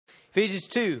Ephesians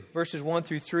 2, verses 1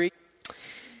 through 3.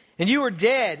 And you were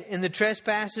dead in the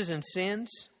trespasses and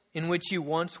sins in which you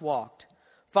once walked,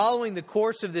 following the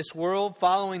course of this world,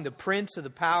 following the prince of the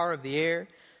power of the air,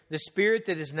 the spirit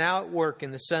that is now at work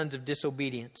in the sons of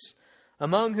disobedience,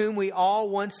 among whom we all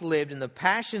once lived in the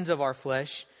passions of our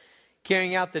flesh,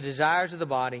 carrying out the desires of the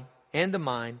body and the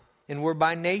mind, and were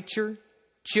by nature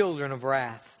children of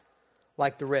wrath,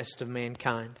 like the rest of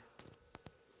mankind.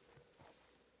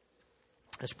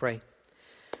 Let's pray.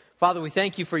 Father, we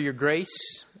thank you for your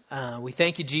grace. We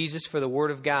thank you, Jesus, for the Word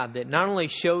of God that not only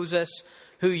shows us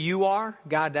who you are,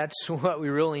 God, that's what we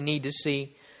really need to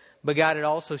see, but God, it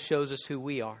also shows us who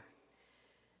we are.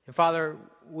 And Father,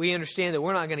 we understand that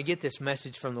we're not going to get this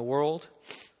message from the world.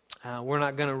 We're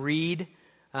not going to read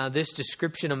this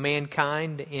description of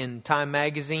mankind in Time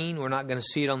magazine. We're not going to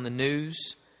see it on the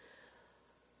news.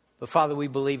 But Father, we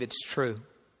believe it's true.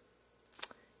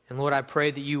 And Lord, I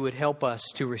pray that you would help us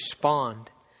to respond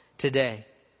today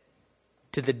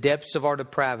to the depths of our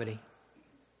depravity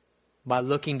by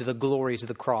looking to the glories of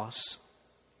the cross.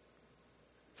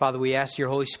 Father, we ask your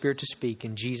Holy Spirit to speak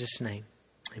in Jesus' name.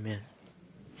 Amen.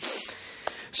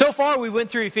 So far, we went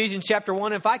through Ephesians chapter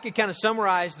 1. If I could kind of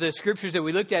summarize the scriptures that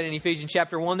we looked at in Ephesians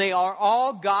chapter 1, they are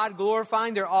all God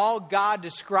glorifying. They're all God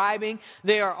describing.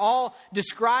 They are all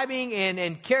describing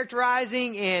and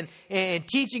characterizing and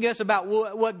teaching us about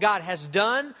what God has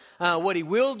done, what He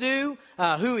will do,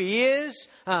 who He is,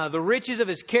 the riches of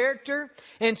His character.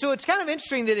 And so it's kind of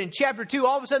interesting that in chapter 2,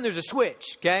 all of a sudden there's a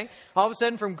switch, okay? All of a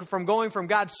sudden from going from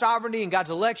God's sovereignty and God's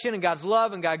election and God's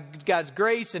love and God's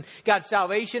grace and God's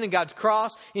salvation and God's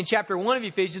cross in chapter 1 of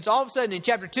Ephesians, all of a sudden in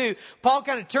chapter 2, Paul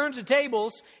kind of turns the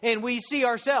tables and we see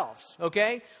ourselves,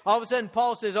 okay? All of a sudden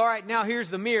Paul says, all right, now here's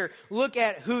the mirror. Look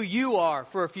at who you are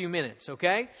for a few minutes,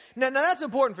 okay? Now that's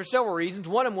important for several reasons.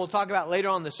 One of them we'll talk about later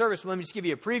on in the service, but let me just give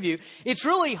you a preview. It's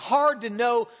really hard to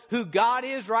know who God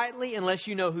is rightly unless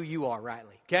you know who you are rightly.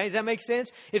 Okay, does that make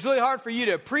sense? It's really hard for you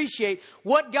to appreciate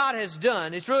what God has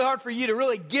done. It's really hard for you to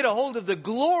really get a hold of the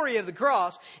glory of the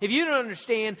cross if you don't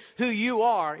understand who you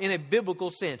are in a biblical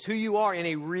sense, who you are in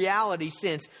a reality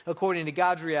sense according to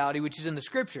God's reality, which is in the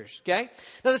Scriptures. Okay?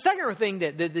 Now, the second thing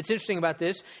that's interesting about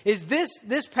this is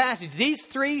this passage, these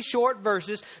 3 short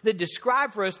verses that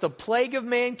describe for us the plague of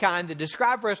mankind, that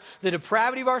describe for us the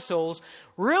depravity of our souls,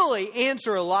 really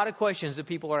answer a lot of questions that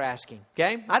people are asking,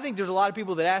 okay? I think there's a lot of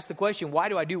people that ask the question, why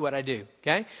do I do what I do,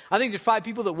 okay? I think there's 5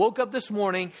 people that woke up this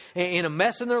morning in a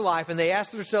mess in their life and they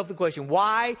ask themselves the question,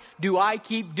 why do I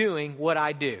keep doing what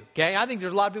I do, okay? I think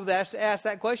there's a lot of people that ask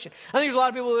that question. I think there's a lot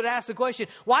of people that ask the question,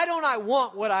 why don't I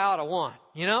want what I ought to want,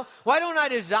 you know? Why don't I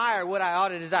desire what I ought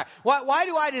to desire? Why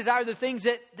do I desire the things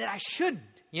that I shouldn't,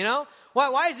 you know?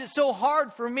 Why is it so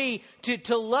hard for me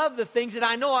to love the things that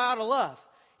I know I ought to love?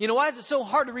 You know, why is it so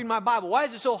hard to read my Bible? Why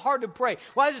is it so hard to pray?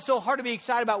 Why is it so hard to be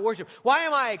excited about worship? Why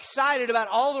am I excited about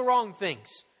all the wrong things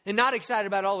and not excited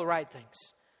about all the right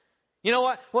things? You know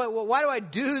what? Why do I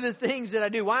do the things that I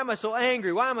do? Why am I so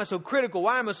angry? Why am I so critical?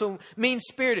 Why am I so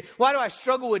mean-spirited? Why do I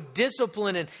struggle with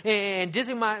discipline and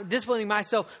disciplining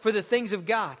myself for the things of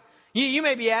God? You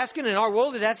may be asking, and our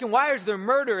world is asking, why is there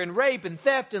murder and rape and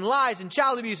theft and lies and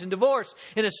child abuse and divorce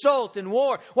and assault and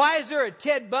war? Why is there a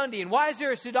Ted Bundy? And why is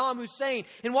there a Saddam Hussein?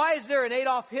 And why is there an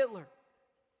Adolf Hitler?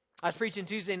 I was preaching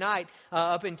Tuesday night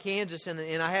up in Kansas, and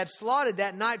I had slotted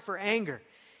that night for anger.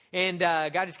 And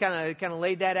God just kind of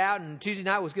laid that out. And Tuesday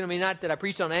night was going to be a night that I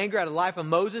preached on anger out of the life of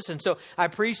Moses. And so I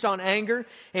preached on anger.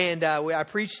 And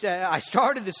I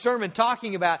started the sermon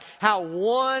talking about how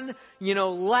one,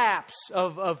 lapse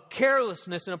of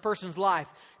carelessness in a person's life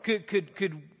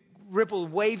could ripple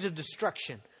waves of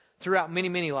destruction throughout many,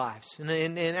 many lives.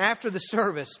 And after the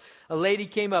service, a lady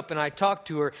came up and I talked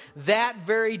to her. That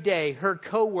very day, her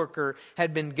coworker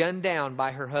had been gunned down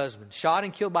by her husband, shot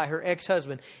and killed by her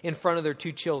ex-husband in front of their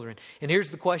 2 children. And here's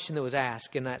the question that was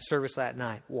asked in that service that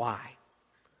night. Why?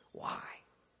 Why?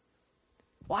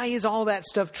 Why is all that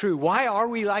stuff true? Why are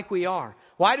we like we are?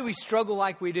 Why do we struggle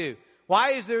like we do?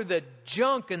 Why is there the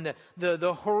junk and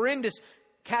the horrendous,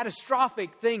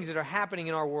 catastrophic things that are happening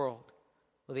in our world?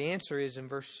 Well, the answer is in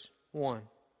verse 1.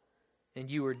 And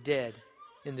you were dead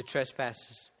in the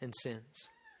trespasses and sins.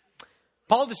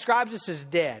 Paul describes us as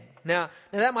dead. Now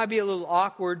that might be a little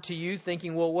awkward to you,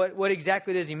 thinking, well, what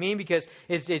exactly does he mean? Because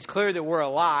it's clear that we're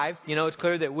alive. It's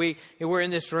clear that we're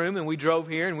in this room and we drove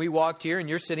here and we walked here and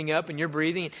you're sitting up and you're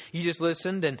breathing and you just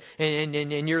listened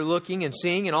and you're looking and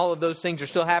seeing and all of those things are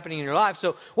still happening in your life.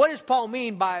 So what does Paul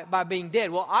mean by being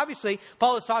dead? Well, obviously,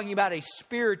 Paul is talking about a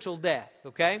spiritual death,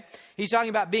 okay? He's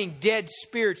talking about being dead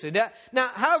spiritually.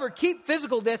 Now, however, keep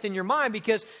physical death in your mind,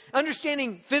 because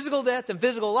understanding physical death and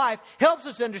physical life helps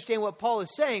us understand what Paul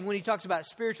is saying when he talks about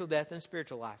spiritual death and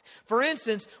spiritual life. For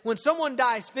instance, when someone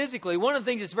dies physically, one of the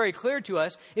things that's very clear to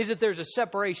us is that there's a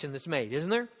separation that's made, isn't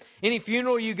there? Any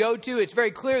funeral you go to, it's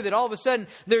very clear that all of a sudden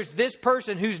there's this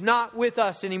person who's not with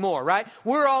us anymore, right?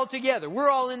 We're all together. We're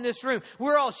all in this room.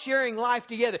 We're all sharing life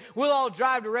together. We'll all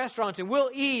drive to restaurants and we'll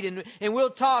eat and we'll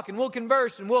talk and we'll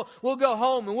converse and we'll go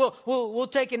home and we'll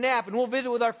take a nap and we'll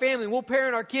visit with our family and we'll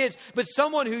parent our kids. But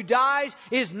someone who dies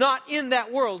is not in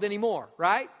that world anymore,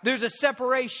 right? There's a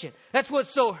separation. That's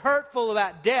what's so hurtful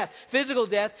about death, physical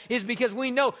death, is because we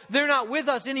know they're not with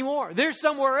us anymore. They're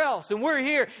somewhere else and we're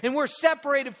here and we're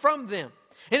separated from them.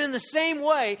 And in the same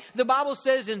way, the Bible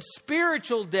says in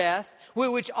spiritual death,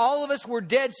 which all of us were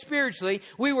dead spiritually,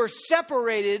 we were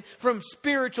separated from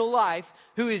spiritual life,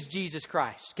 who is Jesus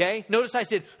Christ, okay? Notice I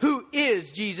said, who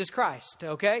is Jesus Christ,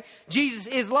 okay? Jesus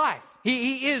is life.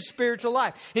 He is spiritual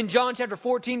life. In John chapter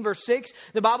 14, verse 6,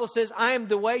 the Bible says, I am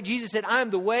the way. Jesus said, I am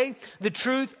the way, the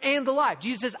truth, and the life.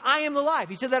 Jesus says, I am the life.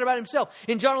 He said that about himself.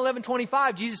 In John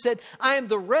 11:25, Jesus said, I am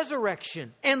the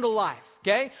resurrection and the life.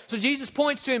 Okay? So Jesus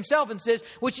points to himself and says,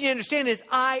 what you need to understand is,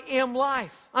 I am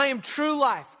life. I am true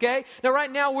life. Okay? Now,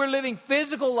 right now, we're living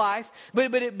physical life,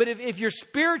 but if your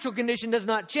spiritual condition does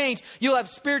not change, you'll have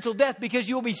spiritual death because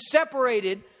you'll be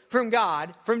separated from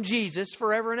God, from Jesus,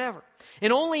 forever and ever.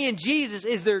 And only in Jesus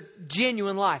is there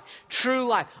genuine life, true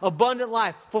life, abundant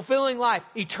life, fulfilling life,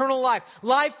 eternal life,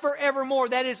 life forevermore.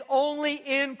 That is only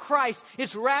in Christ.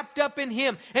 It's wrapped up in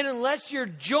Him. And unless you're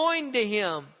joined to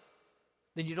Him,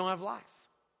 then you don't have life.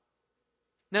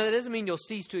 Now, that doesn't mean you'll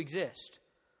cease to exist.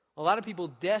 A lot of people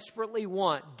desperately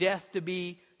want death to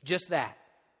be just that.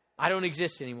 I don't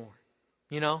exist anymore.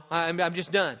 You know, I'm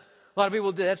just done. A lot of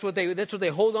people, that's what they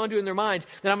hold on to in their minds,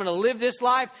 that I'm going to live this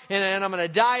life and I'm going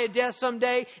to die a death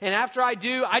someday. And after I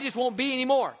do, I just won't be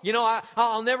anymore. You know,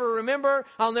 I'll never remember.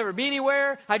 I'll never be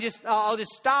anywhere. I'll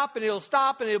just stop and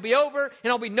it'll be over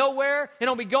and I'll be nowhere and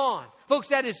I'll be gone. Folks,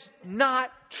 that is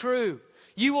not true.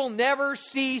 You will never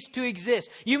cease to exist.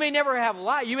 You may never have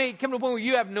life. You may come to a point where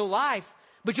you have no life,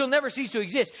 but you'll never cease to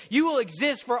exist. You will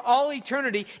exist for all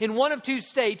eternity in one of two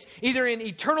states, either in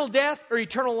eternal death or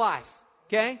eternal life.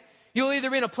 Okay? You'll either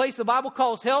be in a place the Bible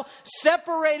calls hell,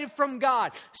 separated from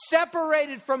God,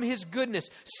 separated from His goodness,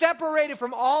 separated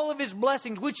from all of His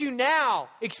blessings, which you now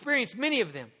experience many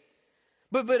of them.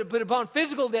 But upon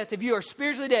physical death, if you are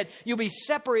spiritually dead, you'll be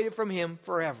separated from Him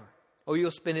forever. Or you'll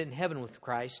spend it in heaven with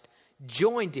Christ,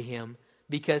 joined to Him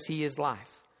because He is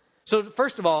life. So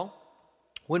first of all,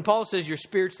 when Paul says you're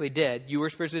spiritually dead, you were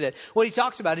spiritually dead, what he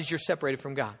talks about is you're separated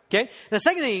from God. Okay? The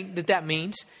second thing that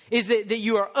means is that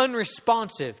you are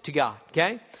unresponsive to God.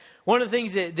 Okay? One of the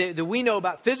things that we know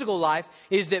about physical life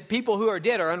is that people who are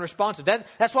dead are unresponsive.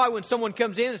 That's why when someone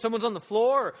comes in and someone's on the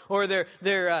floor or they're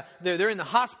in the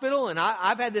hospital, and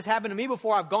I've had this happen to me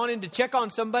before. I've gone in to check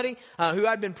on somebody who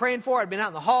I'd been praying for. I'd been out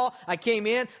in the hall. I came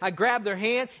in. I grabbed their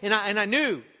hand, and I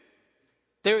knew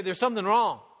there's something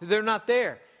wrong. They're not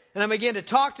there. And I began to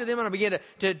talk to them, and I began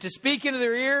to speak into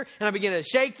their ear, and I began to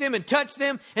shake them and touch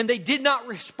them, and they did not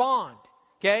respond.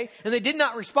 Okay? And they did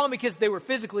not respond because they were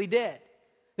physically dead.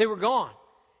 They were gone.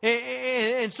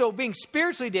 And so being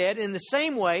spiritually dead in the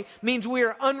same way means we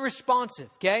are unresponsive.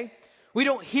 Okay? We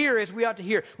don't hear as we ought to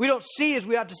hear. We don't see as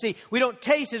we ought to see. We don't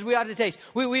taste as we ought to taste.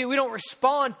 We don't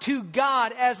respond to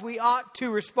God as we ought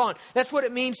to respond. That's what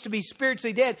it means to be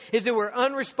spiritually dead, is that we're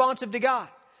unresponsive to God.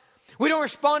 We don't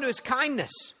respond to His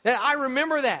kindness. I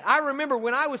remember that. I remember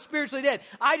when I was spiritually dead,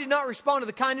 I did not respond to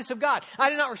the kindness of God. I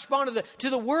did not respond to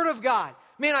the Word of God.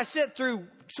 Man, I sat through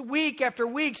week after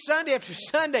week, Sunday after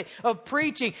Sunday of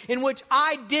preaching in which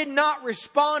I did not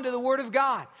respond to the Word of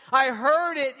God. I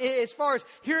heard it as far as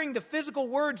hearing the physical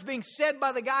words being said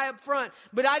by the guy up front,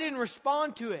 but I didn't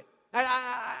respond to it.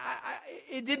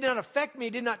 It did not affect me.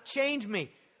 It did not change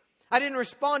me. I didn't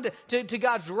respond to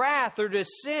God's wrath or to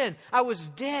sin. I was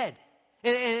dead.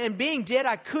 And being dead,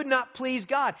 I could not please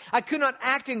God. I could not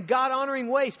act in God-honoring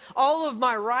ways. All of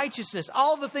my righteousness,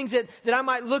 all the things that I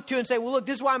might look to and say, well, look,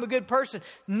 this is why I'm a good person.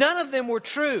 None of them were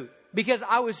true because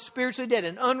I was spiritually dead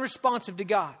and unresponsive to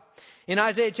God. In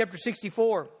Isaiah chapter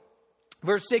 64,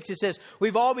 verse 6, it says,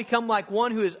 we've all become like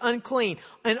one who is unclean,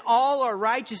 and all our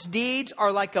righteous deeds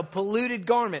are like a polluted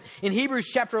garment. In Hebrews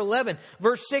chapter 11,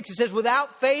 verse 6, it says,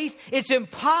 without faith, it's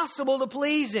impossible to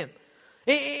please Him.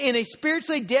 In a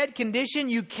spiritually dead condition,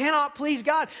 you cannot please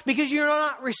God because you're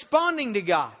not responding to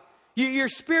God. You're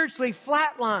spiritually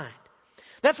flatlined.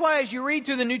 That's why as you read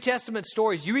through the New Testament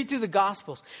stories, you read through the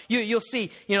Gospels, you'll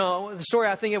see, the story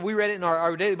I think of, we read it in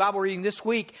our daily Bible reading this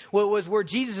week, was where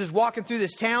Jesus is walking through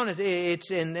this town.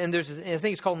 And there's, I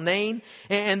think it's called Nain,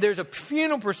 and there's a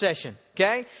funeral procession,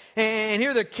 okay? And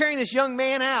here they're carrying this young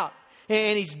man out.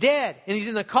 and he's dead, and he's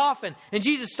in the coffin. And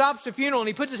Jesus stops the funeral, and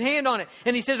he puts his hand on it,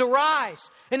 and he says, arise.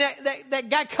 And that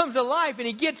guy comes to life, and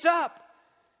he gets up.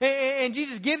 And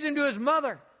Jesus gives him to his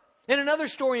mother. And another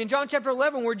story in John chapter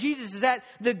 11 where Jesus is at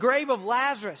the grave of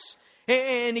Lazarus.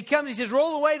 And he comes, he says,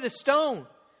 roll away the stone.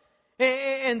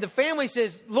 And the family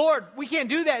says, Lord, we can't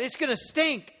do that. It's going to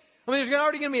stink. I mean, there's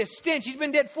already going to be a stench. He's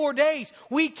been dead 4 days.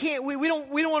 We can't, we don't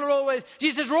want to roll away.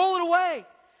 Jesus says, roll it away.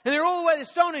 And they roll away the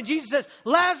stone. And Jesus says,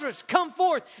 Lazarus, come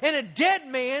forth. And a dead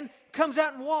man comes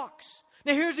out and walks.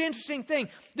 Now, here's the interesting thing.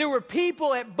 There were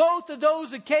people at both of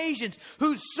those occasions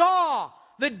who saw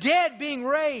the dead being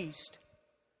raised.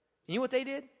 You know what they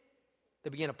did?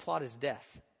 They began to plot his death.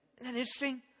 Isn't that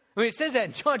interesting? I mean, it says that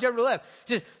in John chapter 11. It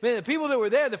says, man, the people that were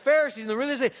there, the Pharisees and the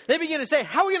religious, they began to say,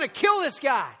 how are we going to kill this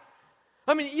guy?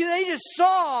 I mean, they just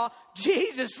saw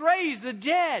Jesus raise the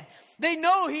dead. They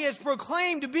know he is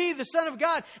proclaimed to be the Son of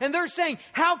God. And they're saying,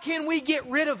 how can we get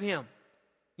rid of him?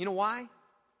 You know why?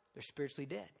 They're spiritually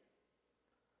dead.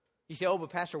 You say, oh,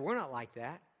 but Pastor, we're not like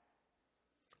that.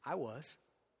 I was.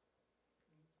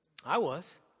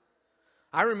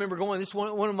 I remember going, this is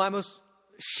one of my most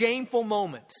shameful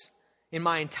moments in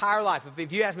my entire life.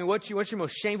 If you ask me what's your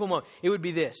most shameful moment, it would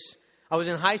be this. I was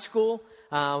in high school.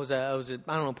 I was I don't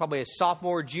know, probably a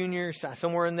sophomore, junior,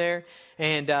 somewhere in there.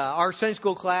 And our Sunday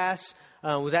school class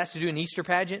was asked to do an Easter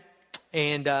pageant.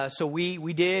 And so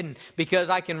we did, and because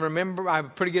I can remember, I'm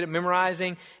pretty good at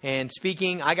memorizing and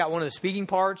speaking. I got one of the speaking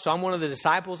parts, so I'm one of the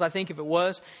disciples, I think, if it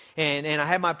was. And I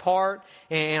had my part,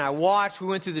 and I watched. We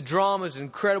went through the drama. It was an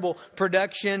incredible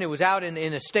production. It was out in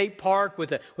a state park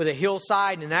with a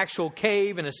hillside and an actual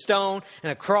cave and a stone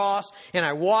and a cross. And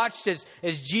I watched as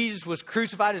Jesus was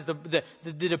crucified, as the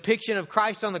depiction of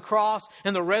Christ on the cross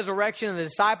and the resurrection and the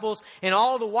disciples. And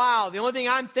all the while, the only thing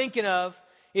I'm thinking of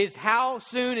is how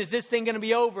soon is this thing going to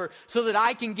be over so that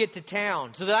I can get to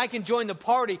town, so that I can join the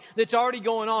party that's already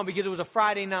going on because it was a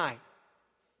Friday night.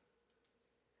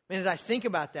 And as I think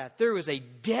about that, there was a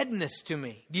deadness to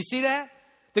me. Do you see that?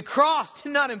 The cross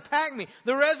did not impact me.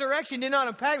 The resurrection did not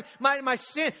impact me. My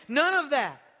sin, none of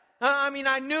that. I mean,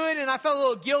 I knew it and I felt a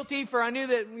little guilty for I knew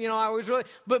that, I was really,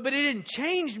 but it didn't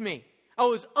change me. I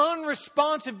was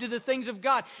unresponsive to the things of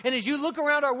God. And as you look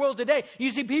around our world today,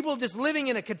 you see people just living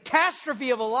in a catastrophe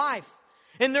of a life.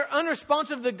 And they're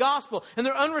unresponsive to the gospel. And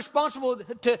they're unresponsive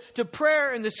to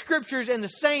prayer and the scriptures and the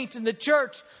saints and the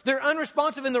church. They're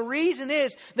unresponsive. And the reason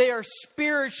is they are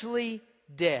spiritually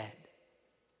dead.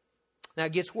 Now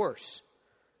it gets worse.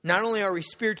 Not only are we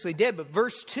spiritually dead, but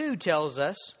verse 2 tells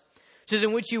us, says,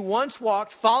 in which you once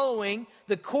walked, following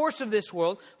the course of this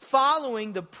world,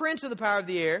 following the prince of the power of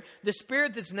the air, the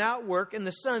spirit that's now at work, and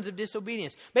the sons of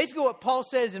disobedience. Basically what Paul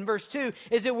says in verse 2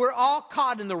 is that we're all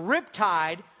caught in the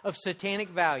riptide of satanic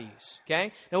values.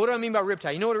 Okay? Now what do I mean by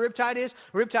riptide? You know what a riptide is?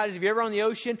 A riptide is if you're ever on the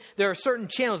ocean, there are certain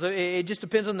channels. It just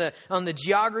depends on the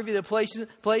geography of the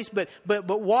place, but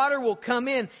water will come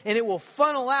in and it will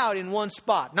funnel out in one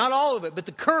spot. Not all of it, but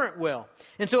the current will.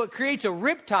 And so it creates a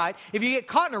riptide. If you get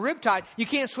caught in a riptide, you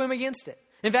can't swim against it.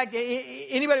 In fact,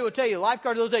 anybody will tell you,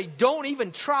 lifeguards will say, don't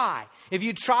even try. If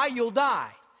you try, you'll die.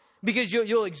 Because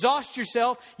you'll exhaust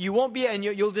yourself, you won't be, and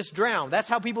you'll just drown. That's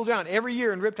how people drown every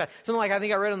year in riptide. Something like I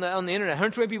think I read on the internet,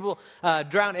 120 people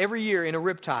drown every year in a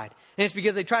riptide. And it's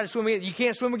because they try to swim against it. You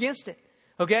can't swim against it.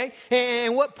 Okay?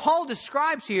 And what Paul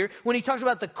describes here when he talks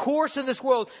about the course of this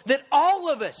world, that all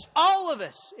of us,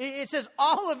 it says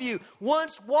all of you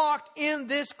once walked in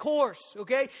this course.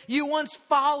 Okay? You once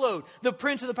followed the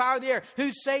prince of the power of the air,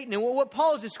 who's Satan. And what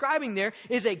Paul is describing there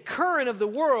is a current of the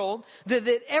world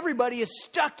that everybody is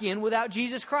stuck in without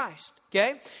Jesus Christ.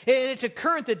 Okay? And it's a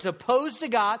current that's opposed to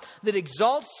God, that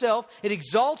exalts self, it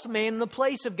exalts man in the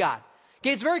place of God.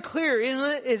 Okay, it's very clear,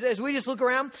 isn't it, as we just look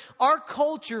around, our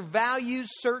culture values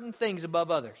certain things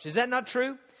above others. Is that not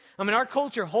true? I mean, our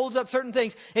culture holds up certain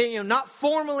things, not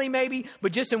formally maybe,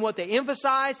 but just in what they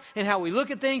emphasize and how we look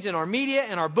at things in our media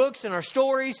and our books and our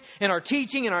stories and our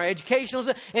teaching and our educational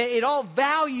stuff. And it all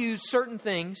values certain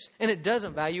things and it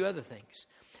doesn't value other things.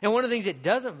 And one of the things it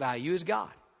doesn't value is God.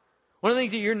 One of the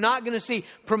things that you're not going to see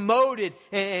promoted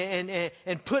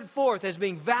and put forth as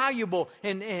being valuable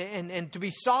and to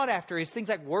be sought after is things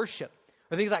like worship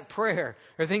or things like prayer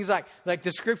or things like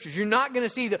the scriptures. You're not going to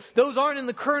see those aren't in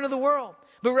the current of the world.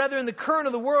 But rather in the current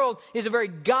of the world is a very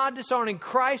God-dishonoring,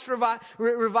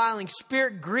 Christ-reviling,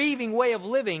 spirit-grieving way of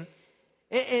living.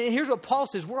 And here's what Paul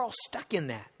says. We're all stuck in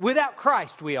that. Without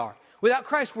Christ, we are. Without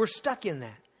Christ, we're stuck in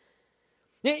that.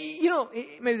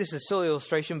 Maybe this is a silly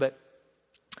illustration, but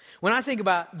when I think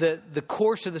about the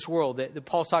course of this world that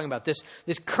Paul's talking about, this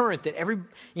current that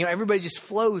everybody just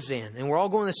flows in, and we're all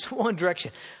going this one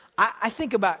direction, I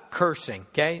think about cursing,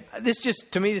 okay?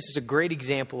 To me, this is a great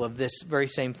example of this very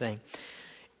same thing.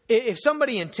 If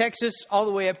somebody in Texas all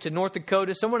the way up to North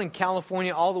Dakota, someone in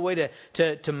California all the way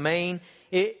to Maine,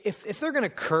 if they're going to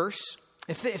curse,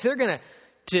 if they're going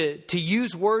to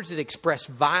use words that express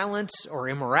violence or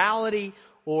immorality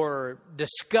or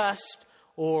disgust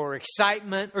or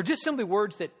excitement, or just simply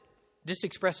words that just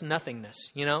express nothingness,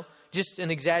 just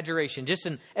an exaggeration, just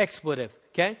an expletive,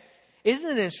 okay?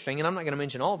 Isn't it interesting, and I'm not going to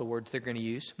mention all the words they're going to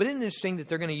use, but isn't it interesting that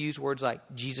they're going to use words like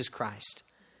Jesus Christ,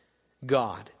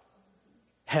 God,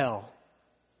 hell,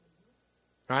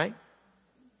 right?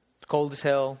 It's cold as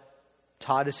hell, it's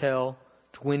hot as hell,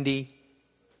 it's windy,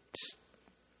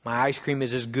 my ice cream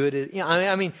is as good as,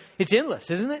 I mean, it's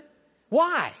endless, isn't it?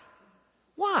 Why?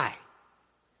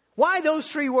 Why those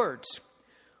three words?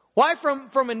 Why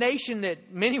from a nation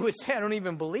that many would say, I don't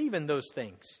even believe in those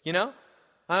things,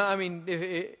 I mean,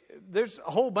 there's a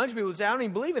whole bunch of people who say, I don't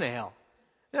even believe in a hell.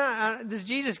 This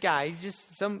Jesus guy, he's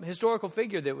just some historical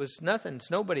figure that was nothing. It's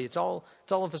nobody. It's all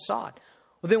a facade.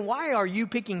 Well, then why are you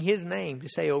picking his name to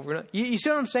say over and over? You see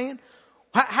what I'm saying?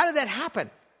 How did that happen?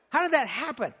 How did that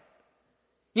happen?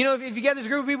 If you got this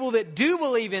group of people that do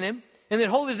believe in him and that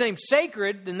hold his name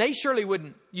sacred, then they surely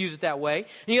wouldn't use it that way.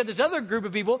 And you got this other group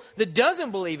of people that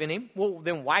doesn't believe in him. Well,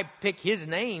 then why pick his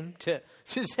name to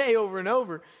say over and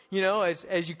over,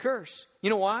 as you curse? You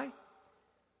know why?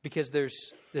 Because there's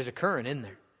a current in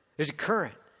there. There's a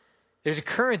current. There's a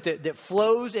current that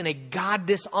flows in a God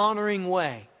dishonoring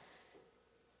way.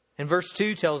 And verse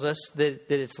 2 tells us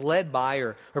that it's led by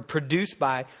or produced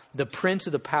by the prince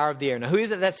of the power of the air. Now, who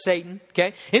is it? That's Satan.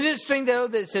 Okay? Isn't it interesting, though,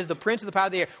 that it says the prince of the power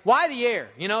of the air? Why the air?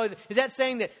 Is that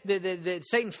saying that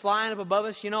Satan's flying up above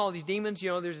us? All these demons,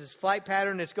 there's this flight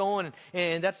pattern that's going.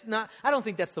 And that's not, I don't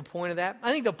think that's the point of that.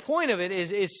 I think the point of it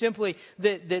is simply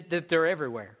that they're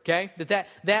everywhere. Okay?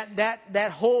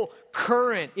 That whole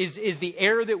current is the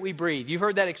air that we breathe. You've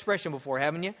heard that expression before,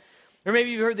 haven't you? Or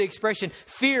maybe you've heard the expression,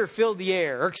 fear filled the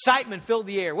air, or excitement filled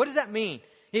the air. What does that mean?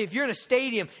 If you're in a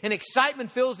stadium and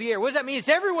excitement fills the air, what does that mean? It's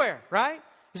everywhere, right?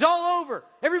 It's all over.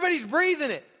 Everybody's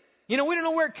breathing it. We don't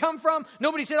know where it come from.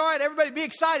 Nobody said, all right, everybody be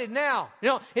excited now.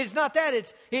 It's not that.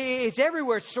 It's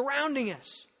everywhere. It's surrounding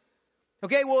us.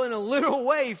 Okay, well, in a literal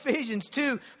way, Ephesians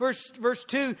 2, verse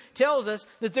 2 tells us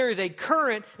that there is a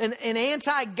current, an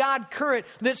anti-God current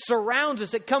that surrounds us,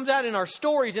 that comes out in our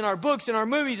stories, in our books, in our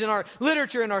movies, in our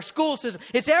literature, in our school system.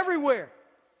 It's everywhere.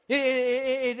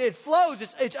 It flows.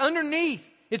 It's underneath.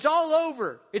 It's all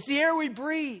over. It's the air we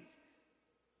breathe.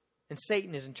 And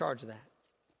Satan is in charge of that.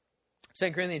 2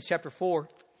 Corinthians chapter 4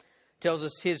 tells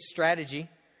us his strategy. It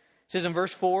says in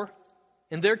verse 4,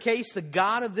 in their case, the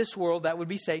God of this world, that would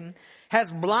be Satan, has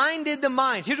blinded the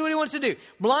minds. Here's what he wants to do.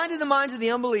 Blinded the minds of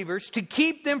the unbelievers to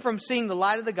keep them from seeing the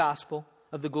light of the gospel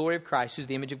of the glory of Christ, who's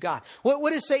the image of God.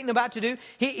 What is Satan about to do?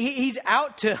 He's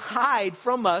out to hide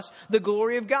from us the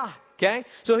glory of God. Okay?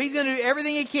 So he's going to do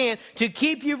everything he can to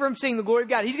keep you from seeing the glory of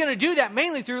God. He's going to do that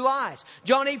mainly through lies.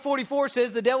 John 8:44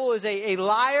 says the devil is a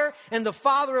liar and the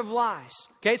father of lies.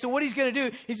 Okay? So what he's going to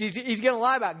do is he's going to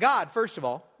lie about God, first of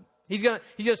all. He's going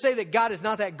to say that God is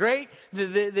not that great,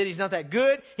 that he's not that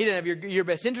good. He didn't have your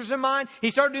best interest in mind.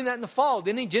 He started doing that in the fall,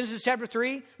 didn't he? Genesis chapter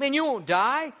 3. Man, you won't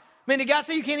die. Man, did God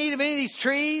say you can't eat of any of these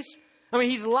trees? I mean,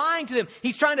 he's lying to them.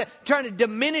 He's trying to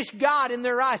diminish God in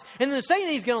their eyes. And the second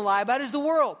thing he's going to lie about is the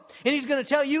world. And he's going to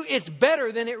tell you it's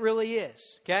better than it really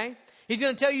is. Okay? He's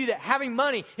going to tell you that having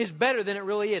money is better than it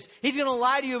really is. He's going to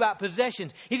lie to you about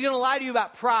possessions. He's going to lie to you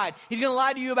about pride. He's going to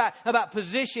lie to you about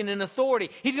position and authority.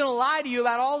 He's going to lie to you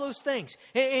about all those things.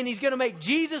 And he's going to make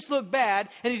Jesus look bad,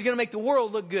 and he's going to make the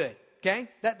world look good. Okay?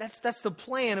 That's the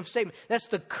plan of Satan. That's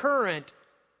the current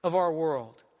of our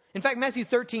world. In fact, Matthew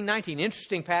 13:19,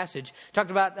 interesting passage, talked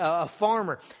about a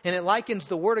farmer, and it likens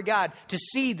the word of God to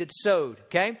seed that's sowed,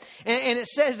 okay? And it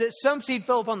says that some seed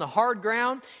fell upon the hard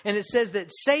ground, and it says that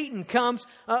Satan comes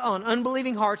on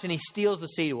unbelieving hearts, and he steals the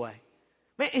seed away.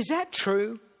 Man, is that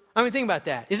true? I mean, think about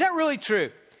that. Is that really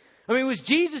true? I mean, was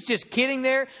Jesus just kidding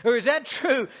there? Or is that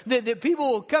true that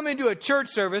people will come into a church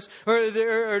service or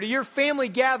to your family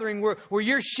gathering where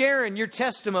you're sharing your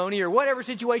testimony or whatever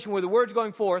situation where the word's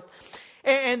going forth,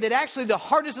 and that actually the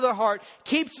hardness of their heart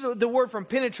keeps the word from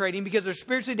penetrating because they're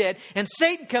spiritually dead, and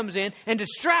Satan comes in and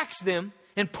distracts them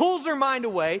and pulls their mind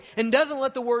away and doesn't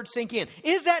let the word sink in?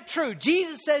 Is that true?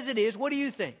 Jesus says it is. What do you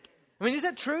think? I mean, is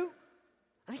that true?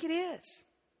 I think it is.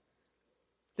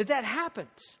 That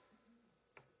happens.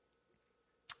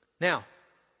 Now,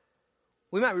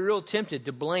 we might be real tempted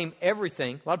to blame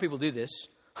everything, a lot of people do this,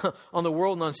 on the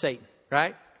world and on Satan,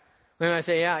 right? And I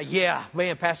say, yeah,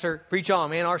 man, Pastor, preach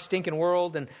on, man. Our stinking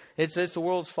world, and it's the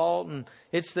world's fault, and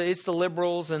it's the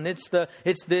liberals, and it's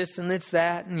this and it's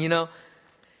that, and you know.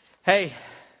 Hey,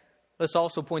 let's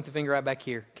also point the finger right back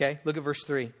here. Okay, look at verse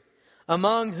 3.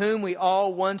 Among whom we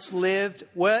all once lived,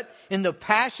 what? In the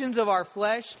passions of our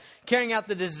flesh, carrying out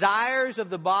the desires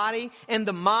of the body and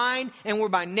the mind, and we're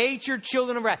by nature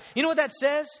children of wrath. You know what that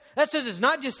says? That says it's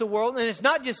not just the world, and it's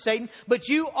not just Satan, but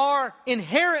you are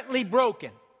inherently broken.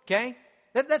 Okay?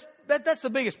 That's the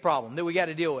biggest problem that we got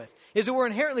to deal with, is that we're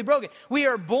inherently broken. We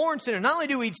are born sinners. Not only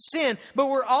do we sin, but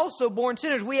we're also born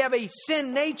sinners. We have a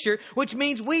sin nature, which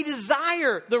means we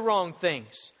desire the wrong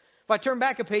things. If I turn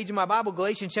back a page in my Bible,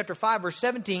 Galatians chapter 5, verse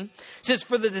 17, says,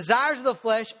 for the desires of the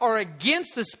flesh are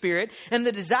against the Spirit, and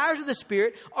the desires of the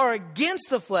Spirit are against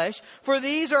the flesh, for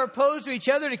these are opposed to each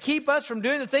other to keep us from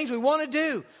doing the things we want to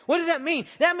do. What does that mean?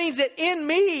 That means that in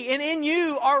me and in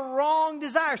you are wrong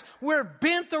desires. We're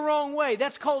bent the wrong way.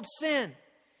 That's called sin.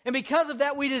 And because of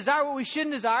that, we desire what we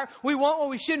shouldn't desire. We want what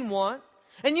we shouldn't want.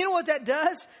 And you know what that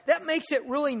does? That makes it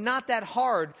really not that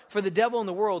hard for the devil in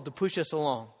the world to push us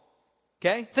along.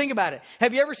 Okay? Think about it.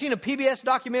 Have you ever seen a PBS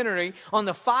documentary on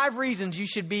the 5 reasons you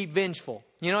should be vengeful?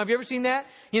 You know, have you ever seen that?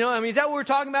 You know, I mean, is that what we're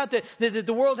talking about? That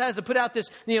the world has to put out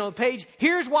this, page.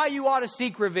 Here's why you ought to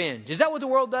seek revenge. Is that what the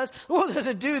world does? The world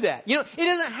doesn't do that. You know, it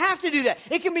doesn't have to do that.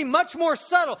 It can be much more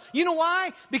subtle. You know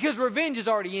why? Because revenge is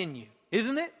already in you,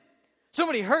 isn't it?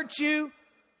 Somebody hurts you.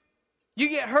 You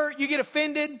get hurt. You get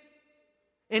offended.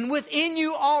 And within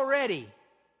you already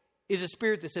is a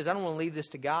spirit that says, I don't want to leave this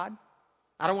to God.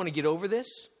 I don't want to get over this.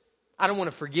 I don't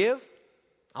want to forgive.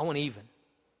 I want to even.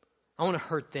 I want to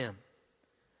hurt them.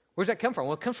 Where's that come from?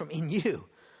 Well, it comes from in you.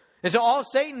 And so all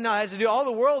Satan now has to do, all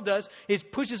the world does, is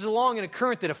pushes along in a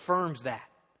current that affirms that.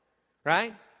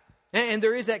 Right? And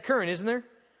there is that current, isn't there?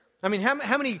 I mean,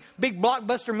 how many big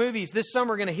blockbuster movies this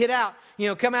summer are going to hit out,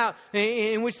 come out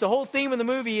in which the whole theme of the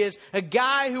movie is a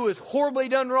guy who has horribly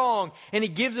done wrong, and he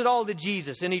gives it all to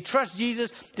Jesus, and he trusts Jesus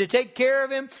to take care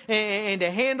of him and to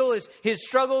handle his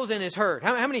struggles and his hurt.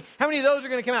 How many of those are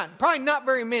going to come out? Probably not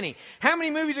very many. How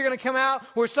many movies are going to come out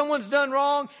where someone's done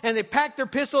wrong and they pack their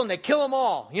pistol and they kill them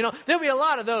all? There'll be a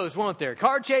lot of those, won't there?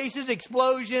 Car chases,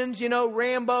 explosions,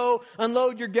 Rambo,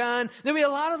 unload your gun. There'll be a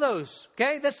lot of those.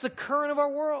 Okay, that's the current of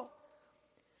our world.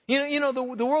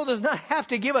 The world does not have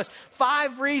to give us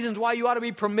 5 reasons why you ought to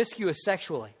be promiscuous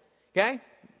sexually. Okay?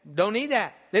 Don't need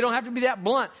that. They don't have to be that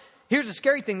blunt. Here's the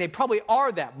scary thing. They probably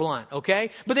are that blunt.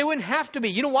 Okay? But they wouldn't have to be.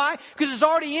 You know why? Because it's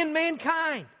already in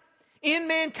mankind. In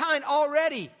mankind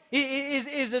already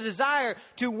is a desire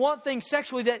to want things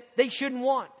sexually that they shouldn't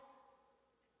want.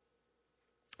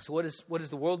 So what does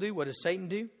the world do? What does Satan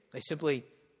do? They simply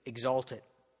exalt it.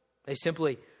 They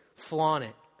simply flaunt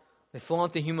it. They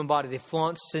flaunt the human body. They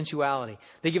flaunt sensuality.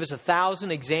 They give us 1,000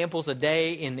 examples a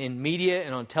day in media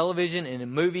and on television and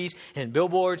in movies and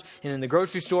billboards and in the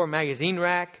grocery store magazine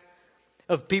rack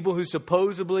of people who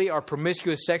supposedly are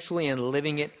promiscuous sexually and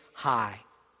living it high.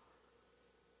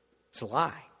 It's a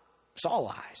lie. It's all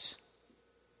lies.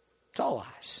 It's all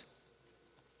lies.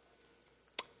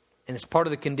 And it's part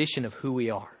of the condition of who we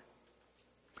are.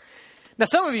 Now,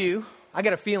 some of you, I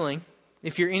got a feeling,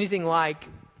 if you're anything like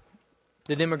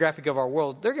the demographic of our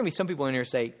world, there are going to be some people in here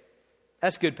say,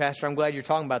 that's good, Pastor. I'm glad you're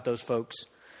talking about those folks.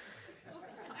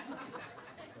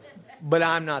 But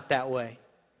I'm not that way.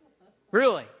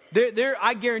 Really.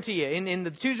 I guarantee you, in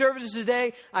the 2 services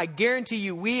today, I guarantee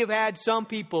you we have had some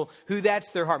people who that's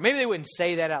their heart. Maybe they wouldn't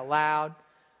say that out loud,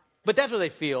 but that's what they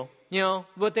feel.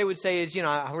 What they would say is,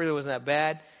 I really wasn't that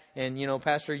bad. And,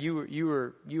 Pastor, you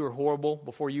were horrible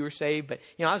before you were saved. But,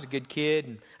 I was a good kid,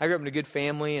 and I grew up in a good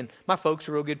family, and my folks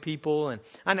are real good people. And,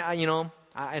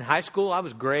 in high school, I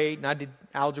was great, and I did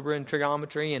algebra and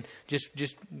trigonometry and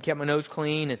just kept my nose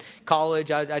clean. And college,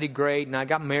 I did great, and I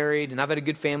got married, and I've had a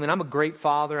good family. And I'm a great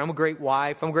father. I'm a great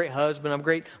wife. I'm a great husband. I'm a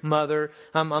great mother.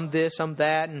 I'm this, I'm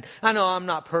that. And I know I'm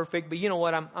not perfect, but you know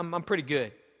what? I'm pretty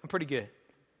good. I'm pretty good.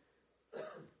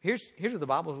 Here's what the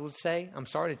Bible would say. I'm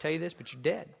sorry to tell you this, but you're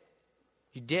dead.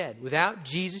 You're dead. Without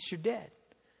Jesus, you're dead.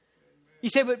 You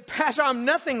say, but Pastor, I'm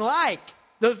nothing like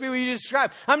those people you just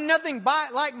described. I'm nothing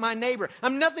like my neighbor.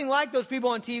 I'm nothing like those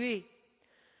people on TV.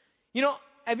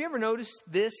 Have you ever noticed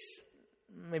this?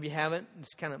 Maybe you haven't.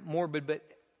 It's kind of morbid, but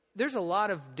there's a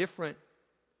lot of different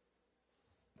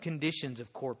conditions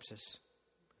of corpses.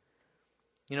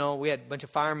 We had a bunch of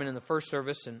firemen in the first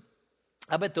service, and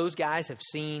I bet those guys have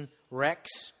seen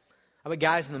wrecks. I bet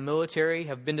guys in the military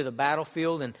have been to the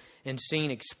battlefield and seen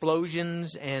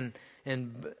explosions and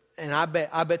I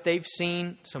bet they've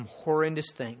seen some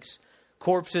horrendous things.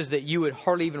 Corpses that you would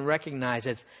hardly even recognize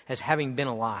as having been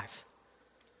alive.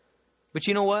 But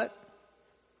you know what?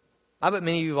 I bet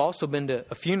many of you have also been to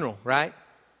a funeral, right?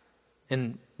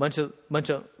 And bunch of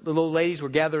little ladies were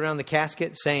gathered around the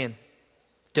casket saying,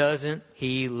 "Doesn't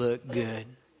he look good?"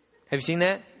 Have you seen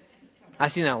that?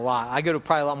 I've seen that a lot. I go to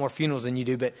probably a lot more funerals than you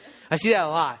do, but I see that a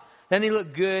lot. Doesn't he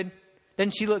look good?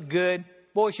 Doesn't she look good?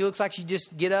 Boy, she looks like she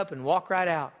just get up and walk right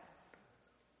out.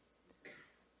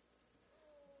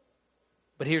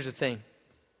 But here's the thing.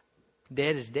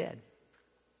 Dead is dead.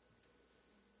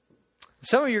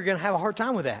 Some of you are going to have a hard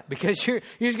time with that because you're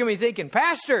just going to be thinking,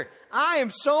 "Pastor, I am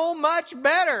so much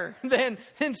better than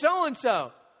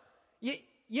so-and-so." You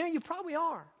know, you probably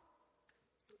are.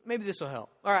 Maybe this will help.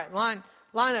 All right,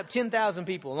 line up 10,000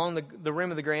 people along the rim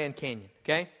of the Grand Canyon,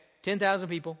 okay? 10,000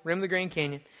 people, rim of the Grand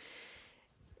Canyon.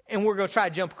 And we're going to try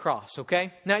to jump across,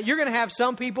 okay? Now, you're going to have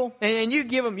some people, and you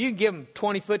can give them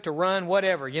 20 foot to run,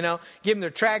 whatever, you know. Give them their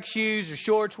track shoes or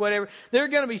shorts, whatever. There are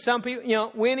going to be some people, you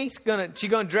know, Winnie's going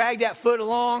to drag that foot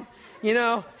along, you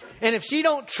know. And if she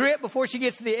don't trip before she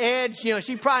gets to the edge, you know,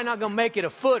 she's probably not going to make it a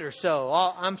foot or so.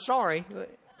 I'm sorry.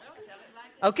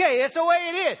 Okay, that's the way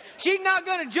it is. She's not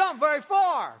going to jump very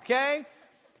far, okay?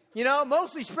 You know,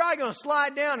 mostly she's probably going to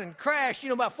slide down and crash, you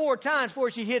know, about 4 times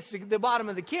before she hits the bottom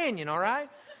of the canyon, all right?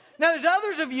 Now, there's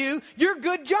others of you, you're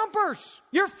good jumpers.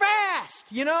 You're fast,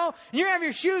 you know. And you're going to have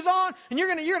your shoes on, and you're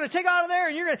going to take out of there,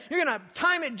 and you're going to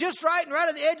time it just right, and right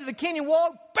at the edge of the canyon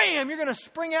wall, bam, you're going to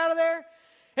spring out of there.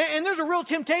 And there's a real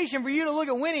temptation for you to look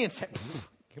at Winnie and say,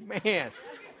 "Man,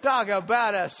 talk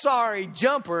about a sorry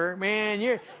jumper, man.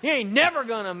 You ain't never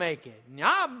going to make it.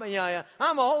 I'm a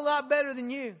whole lot better than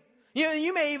you." You know,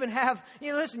 you may even have,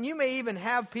 you may even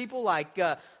have people like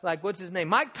what's his name?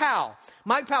 Mike Powell.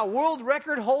 Mike Powell, world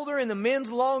record holder in the men's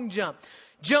long jump.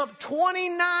 Jumped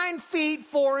 29 feet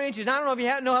 4 inches. Now, I don't know if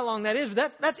you know how long that is,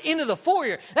 but that's into the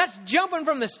foyer. That's jumping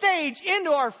from the stage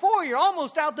into our foyer,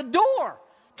 almost out the door.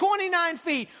 29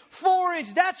 feet, 4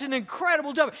 inches. That's an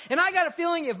incredible jump. And I got a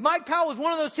feeling if Mike Powell was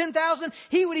one of those 10,000,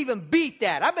 he would even beat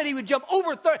that. I bet he would jump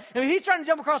over 30. I mean, he's trying to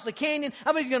jump across the canyon.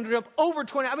 I bet he's going to jump over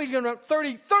 20. I bet he's going to jump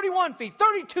 30, 31 feet,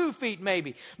 32 feet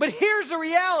maybe. But here's the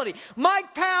reality.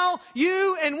 Mike Powell,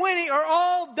 you and Winnie are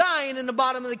all dying in the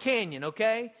bottom of the canyon,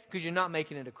 okay? Because you're not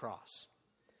making it across.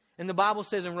 And the Bible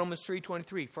says in Romans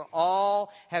 3:23, "For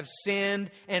all have sinned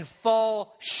and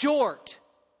fall short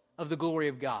of the glory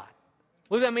of God."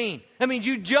 What does that mean? That means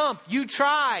you jumped, you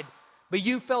tried, but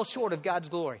you fell short of God's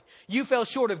glory. You fell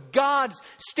short of God's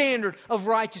standard of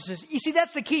righteousness. You see,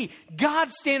 that's the key.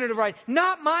 God's standard of righteousness,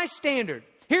 not my standard.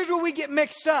 Here's where we get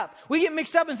mixed up. We get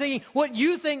mixed up in thinking what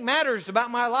you think matters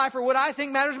about my life or what I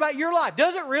think matters about your life.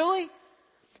 Does it really?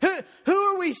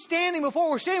 Who are we standing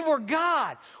before? We're standing before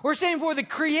God. We're standing before the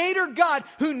Creator God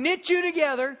who knit you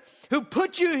together, who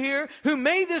put you here, who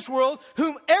made this world,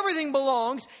 whom everything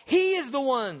belongs. He is the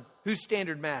one whose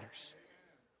standard matters.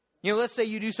 You know, let's say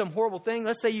you do some horrible thing.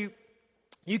 Let's say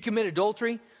you commit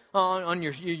adultery on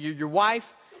your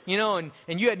wife, you know,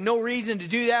 and you had no reason to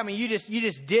do that. I mean, you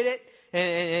just did it,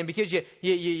 and because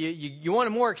you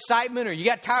wanted more excitement, or you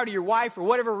got tired of your wife, or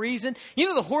whatever reason. You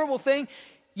know the horrible thing?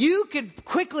 You could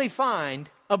quickly find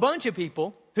a bunch of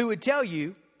people who would tell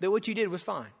you that what you did was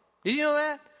fine. Did you know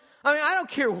that? I mean, I don't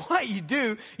care what you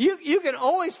do. You can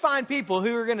always find people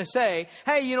who are going to say,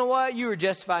 "Hey, you know what? You were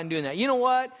justified in doing that. You know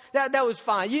what? That was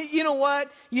fine. You know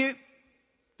what? You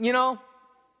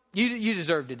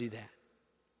deserve to do that."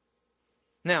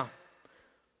 Now,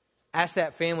 ask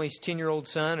that family's 10-year-old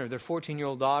son or their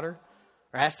 14-year-old daughter,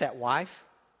 or ask that wife.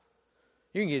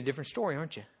 You're going to get a different story,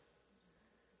 aren't you?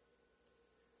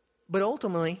 But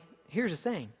ultimately, here's the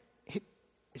thing.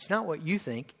 It's not what you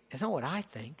think. It's not what I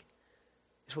think.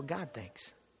 It's what God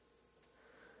thinks.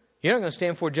 You're not going to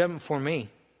stand for judgment for me.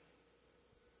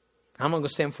 I'm not going to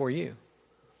stand for you.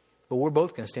 But we're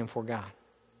both going to stand for God.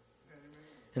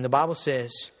 And the Bible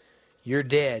says, you're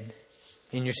dead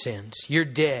in your sins. You're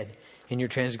dead in your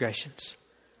transgressions.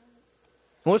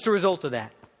 And what's the result of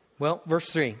that? Well, verse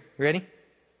 3. You ready?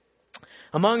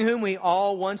 "Among whom we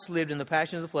all once lived in the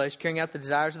passions of the flesh, carrying out the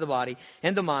desires of the body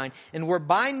and the mind, and were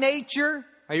by nature,"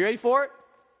 are you ready for it?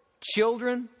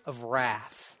 "Children of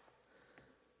wrath."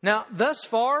 Now, thus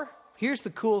far, here's the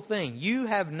cool thing. You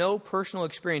have no personal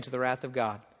experience of the wrath of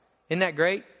God. Isn't that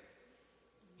great?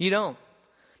 You don't.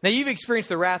 Now, you've experienced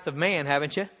the wrath of man,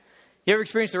 haven't you? You ever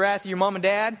experienced the wrath of your mom and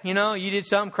dad? You know, you did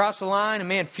something, crossed the line, and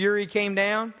man, fury came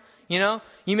down. You know,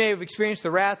 you may have experienced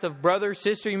the wrath of brother,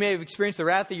 sister. You may have experienced the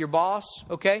wrath of your boss.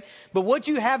 Okay? But what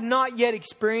you have not yet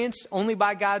experienced, only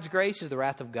by God's grace, is the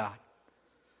wrath of God.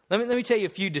 Let me tell you a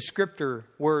few descriptor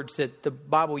words that the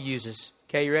Bible uses.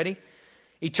 Okay, you ready?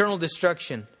 Eternal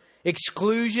destruction,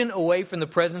 exclusion away from the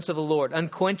presence of the Lord,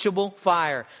 unquenchable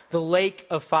fire, the lake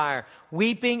of fire,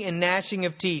 weeping and gnashing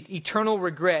of teeth, eternal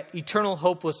regret, eternal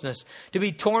hopelessness, to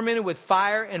be tormented with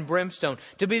fire and brimstone,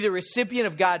 to be the recipient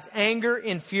of God's anger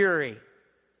and fury.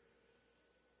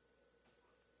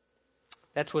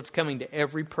 That's what's coming to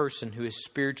every person who is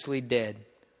spiritually dead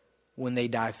when they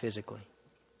die physically.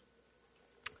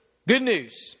 Good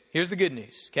news. Here's the good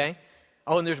news, okay?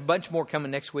 Oh, and there's a bunch more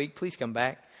coming next week. Please come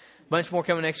back. Bunch more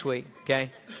coming next week,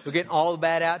 okay? We're getting all the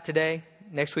bad out today.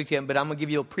 Next week, but I'm going to give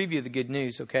you a preview of the good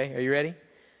news, okay? Are you ready?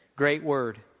 Great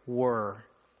word. Were.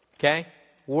 Okay?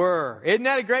 Were. Isn't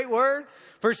that a great word?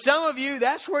 For some of you,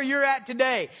 that's where you're at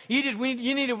today. You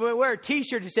need to wear a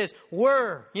t-shirt that says,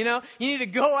 were. You know, you need to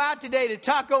go out today to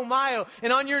Taco Mayo,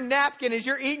 and on your napkin as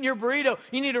you're eating your burrito,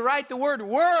 you need to write the word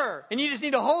were. And you just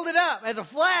need to hold it up as a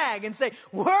flag and say,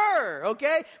 were.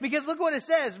 Okay? Because look what it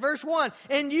says. Verse 1,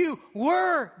 and you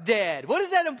were dead. What does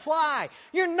that imply?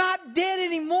 You're not dead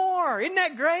anymore. Isn't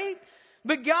that great?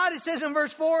 But God, it says in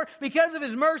verse 4, because of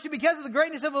His mercy, because of the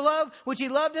greatness of the love which He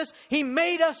loved us, He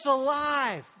made us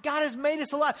alive. God has made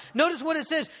us alive. Notice what it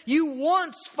says. You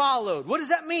once followed. What does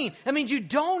that mean? That means you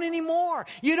don't anymore.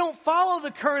 You don't follow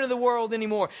the current of the world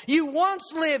anymore. You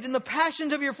once lived in the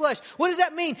passions of your flesh. What does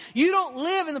that mean? You don't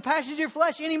live in the passions of your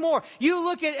flesh anymore. You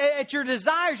look at your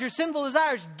desires, your sinful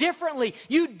desires differently.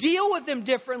 You deal with them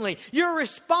differently. You're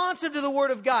responsive to the Word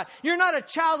of God. You're not a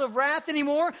child of wrath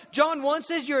anymore. John 1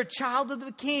 says you're a child of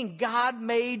the King. God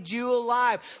made you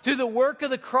alive through the work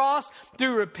of the cross,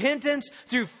 through repentance,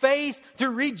 through faith,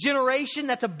 through regeneration.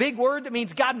 That's a big word. That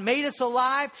means God made us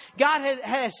alive. God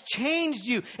has changed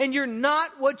you, and you're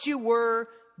not what you were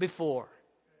before.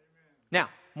 Now,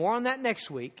 more on that next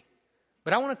week,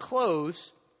 but I want to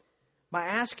close by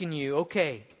asking you,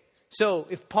 okay, so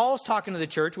if Paul's talking to the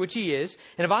church, which he is,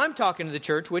 and if I'm talking to the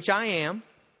church, which I am,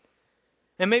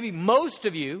 and maybe most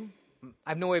of you,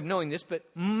 I have no way of knowing this, but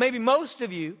maybe most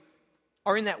of you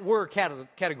are in that were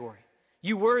category.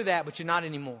 You were that, but you're not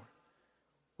anymore.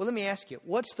 Well, let me ask you,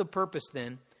 what's the purpose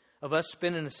then of us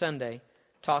spending a Sunday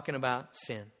talking about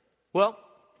sin? Well,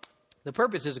 the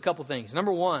purpose is a couple things.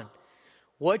 Number one,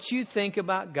 what you think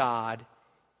about God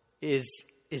is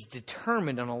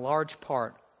determined on a large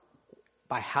part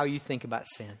by how you think about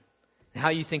sin, and how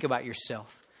you think about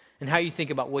yourself, and how you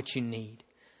think about what you need.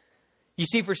 You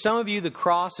see, for some of you, the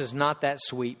cross is not that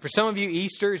sweet. For some of you,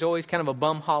 Easter is always kind of a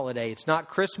bum holiday. It's not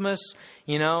Christmas,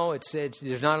 you know.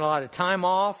 There's not a lot of time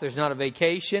off. There's not a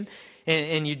vacation.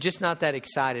 And you're just not that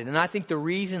excited. And I think the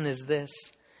reason is this.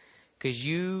 Because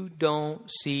you don't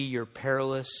see your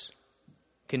perilous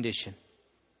condition.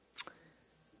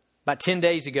 About 10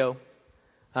 days ago,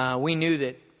 we knew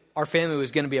that our family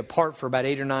was going to be apart for about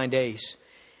 8 or 9 days.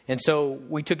 And so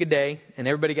we took a day, and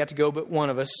everybody got to go but one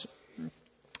of us.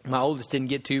 My oldest didn't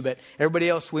get to, but everybody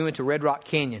else, we went to Red Rock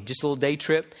Canyon, just a little day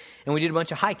trip, and we did a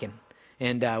bunch of hiking.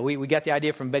 And we got the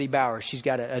idea from Betty Bauer. She's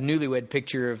got a newlywed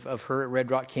picture of her at Red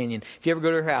Rock Canyon. If you ever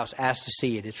go to her house, ask to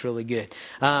see it. It's really good.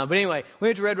 But anyway, we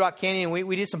went to Red Rock Canyon, and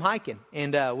we did some hiking.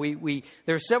 And there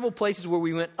were several places where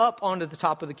we went up onto the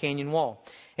top of the canyon wall.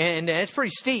 And it's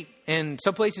pretty steep. And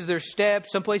some places there's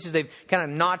steps. Some places they've kind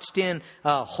of notched in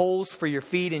holes for your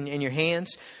feet and your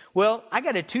hands. Well, I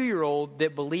got a 2-year-old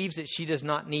that believes that she does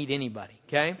not need anybody,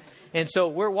 okay? And so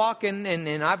we're walking,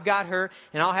 and I've got her,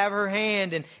 and I'll have her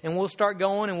hand, and we'll start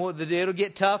going, and it'll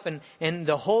get tough. And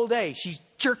the whole day, she's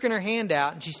jerking her hand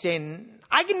out, and she's saying,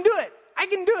 I can do it. I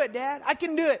can do it, Dad. I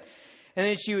can do it. And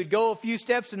then she would go a few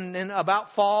steps and then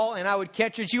about fall, and I would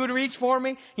catch her, and she would reach for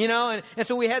me, you know. And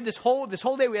so we had this whole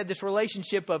day, we had this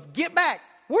relationship of, get back.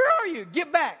 Where are you?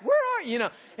 Get back. Where are you? You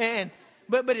know,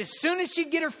 But as soon as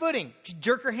she'd get her footing, she'd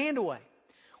jerk her hand away.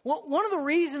 Well, one of the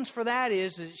reasons for that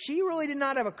is that she really did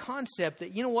not have a concept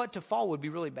that, you know what, to fall would be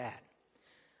really bad.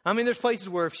 I mean, there's places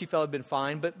where if she fell, it'd been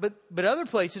fine. But other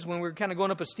places, when we were kind of going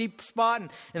up a steep spot,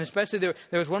 and especially there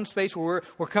was one space where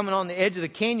we're coming on the edge of the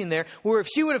canyon there, where if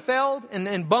she would have fell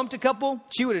and bumped a couple,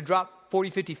 she would have dropped 40,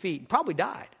 50 feet and probably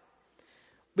died.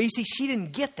 But you see, she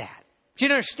didn't get that. She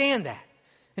didn't understand that.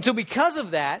 And so because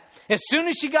of that, as soon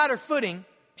as she got her footing,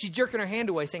 she's jerking her hand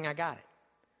away saying, I got it.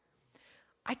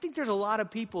 I think there's a lot of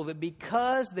people that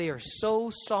because they are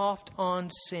so soft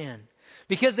on sin,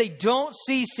 because they don't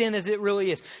see sin as it really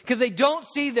is, because they don't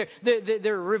see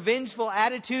their revengeful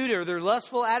attitude or their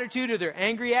lustful attitude or their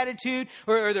angry attitude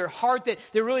or their heart that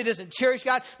really doesn't cherish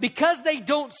God, because they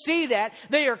don't see that,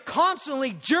 they are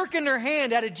constantly jerking their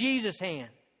hand out of Jesus' hand.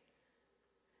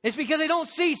 It's because they don't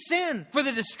see sin for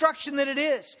the destruction that it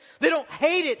is. They don't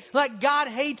hate it like God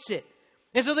hates it.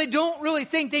 And so they don't really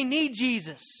think they need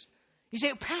Jesus. You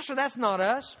say, Pastor, that's not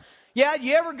us. Yeah,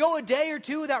 you ever go a day or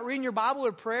two without reading your Bible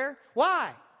or prayer?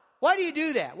 Why? Why do you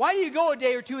do that? Why do you go a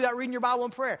day or two without reading your Bible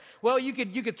and prayer? Well, you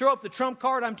could throw up the trump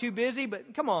card, I'm too busy,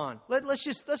 but come on. Let's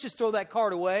just throw that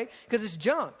card away because it's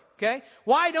junk, okay?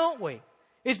 Why don't we?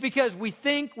 It's because we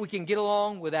think we can get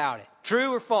along without it.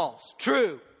 True or false?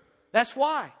 True. That's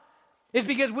why. It's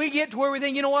because we get to where we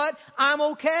think, you know what? I'm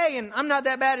okay and I'm not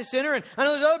that bad a sinner. And I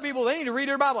know there's other people, they need to read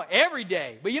their Bible every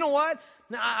day. But you know what?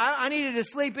 I needed to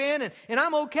sleep in and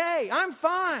I'm okay. I'm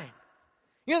fine.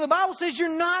 You know, the Bible says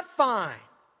you're not fine.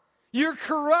 You're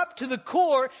corrupt to the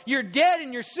core. You're dead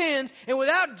in your sins. And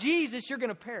without Jesus, you're going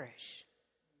to perish.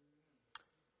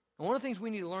 And one of the things we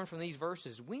need to learn from these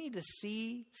verses, we need to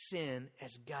see sin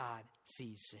as God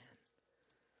sees sin.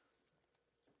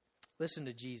 Listen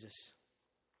to Jesus.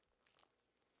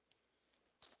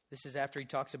 This is after he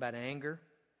talks about anger,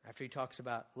 after he talks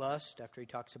about lust, after he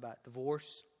talks about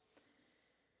divorce.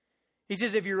 He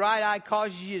says, if your right eye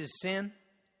causes you to sin,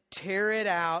 tear it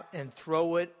out and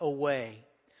throw it away.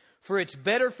 For it's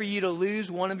better for you to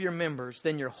lose one of your members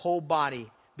than your whole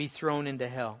body be thrown into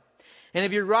hell. And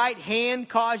if your right hand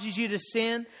causes you to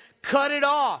sin, cut it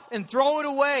off and throw it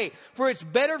away. For it's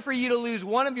better for you to lose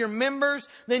one of your members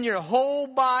than your whole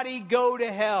body go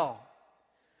to hell.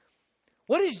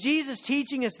 What is Jesus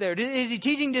teaching us there? Is he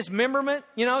teaching dismemberment?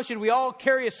 You know, should we all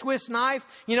carry a Swiss knife,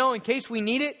 you know, in case we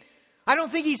need it? I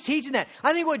don't think he's teaching that.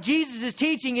 I think what Jesus is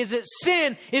teaching is that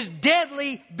sin is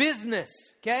deadly business,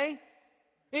 okay?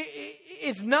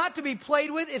 It's not to be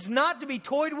played with. It's not to be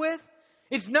toyed with.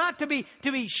 It's not to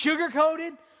be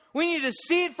sugar-coated. We need to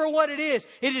see it for what it is.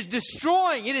 It is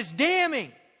destroying. It is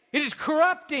damning. It is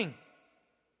corrupting.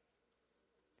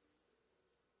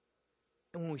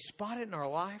 And when we spot it in our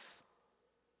life,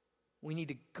 we need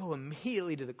to go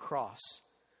immediately to the cross.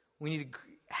 We need to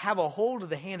have a hold of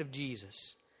the hand of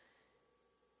Jesus.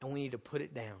 And we need to put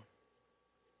it down.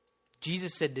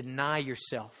 Jesus said, deny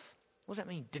yourself. What does that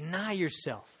mean? Deny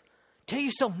yourself. Tell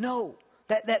yourself no.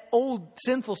 That old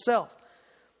sinful self.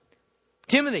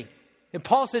 Timothy, and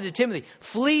Paul said to Timothy,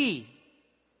 flee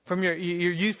from your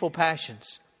youthful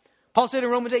passions. Paul said in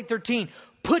Romans 8:13,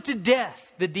 put to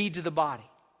death the deeds of the body.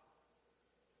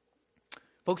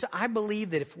 Folks, I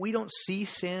believe that if we don't see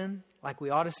sin like we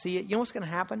ought to see it, you know what's going to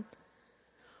happen?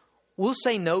 We'll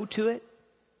say no to it,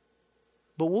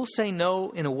 but we'll say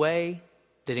no in a way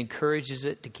that encourages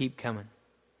it to keep coming.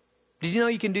 Did you know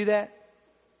you can do that?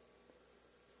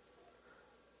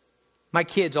 My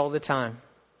kids all the time,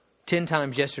 10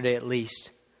 times yesterday at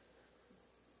least.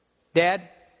 Dad,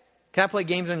 can I play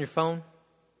games on your phone?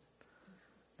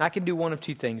 I can do one of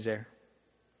two things there.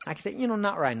 I can say, you know,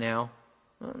 not right now.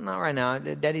 Not right now.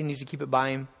 Daddy needs to keep it by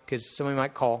him because somebody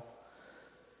might call.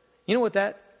 You know what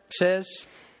that says?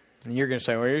 And you're going to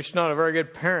say, well, you're just not a very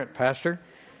good parent, Pastor.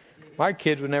 My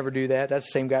kids would never do that. That's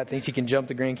the same guy that thinks he can jump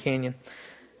the Grand Canyon.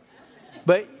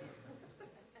 But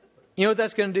you know what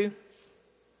that's going to do?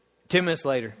 10 minutes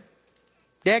later.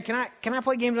 Dad, can I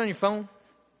play games on your phone?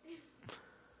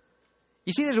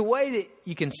 You see, there's a way that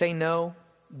you can say no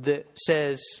that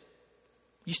says,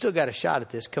 you still got a shot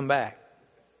at this, come back.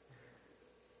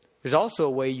 There's also a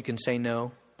way you can say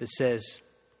no that says,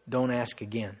 don't ask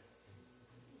again.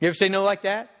 You ever say no like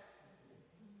that?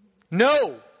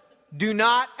 No, do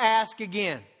not ask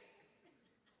again.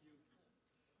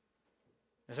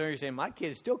 And some of you are saying, my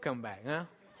kids still come back, huh?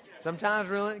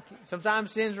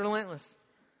 Sometimes sin's relentless.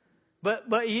 But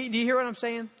do you hear what I'm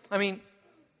saying? I mean,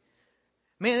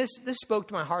 man, this spoke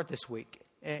to my heart this week.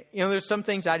 You know, there's some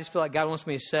things I just feel like God wants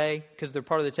me to say because they're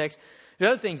part of the text.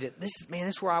 There's other things that this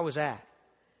is where I was at.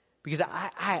 Because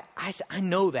I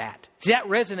know that. See, that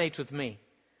resonates with me.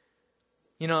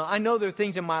 You know, I know there are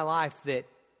things in my life that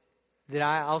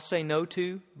I'll say no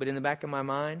to, but in the back of my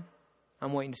mind,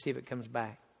 I'm waiting to see if it comes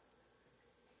back.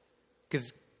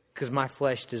 Because my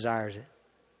flesh desires it.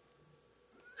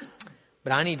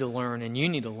 But I need to learn, and you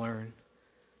need to learn,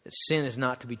 that sin is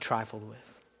not to be trifled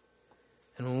with.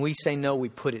 And when we say no, we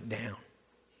put it down.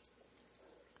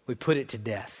 We put it to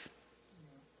death.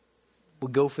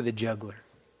 We go for the jugular.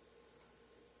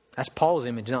 That's Paul's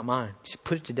image, not mine. He said,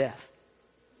 put it to death.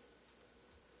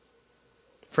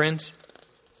 Friends,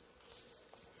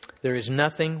 there is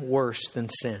nothing worse than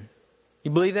sin.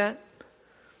 You believe that?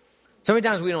 So many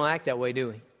times we don't act that way, do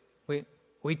we?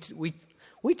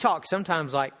 We talk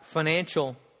sometimes like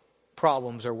financial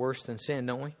problems are worse than sin,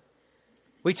 don't we?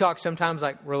 We talk sometimes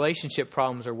like relationship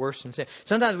problems are worse than sin.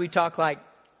 Sometimes we talk like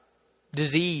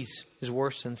disease is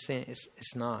worse than sin.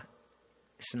 It's not.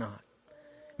 It's not.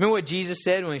 Remember what Jesus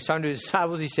said when he was talking to his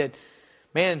disciples? He said,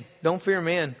 man, don't fear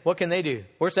men. What can they do?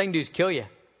 Worst they can do is kill you.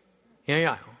 You know, you're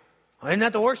like, isn't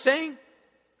that the worst thing?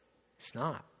 It's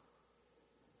not.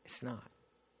 It's not.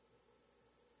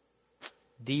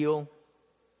 Deal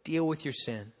with your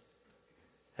sin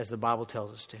as the Bible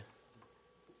tells us to.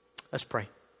 Let's pray.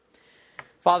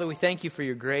 Father, we thank you for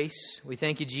your grace. We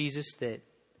thank you, Jesus, that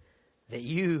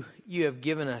you have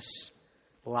given us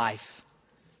life.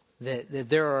 That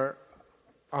there are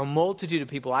a multitude of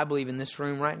people, I believe, in this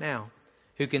room right now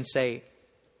who can say,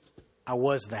 I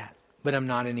was that, but I'm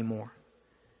not anymore.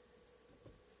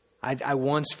 I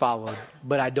once followed,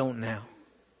 but I don't now.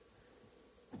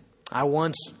 I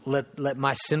once let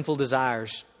my sinful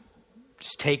desires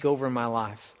just take over in my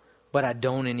life, but I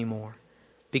don't anymore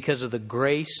because of the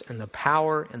grace and the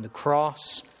power and the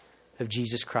cross of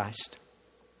Jesus Christ.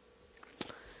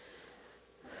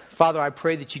 Father, I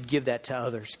pray that you'd give that to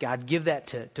others. God, give that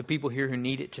to people here who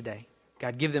need it today.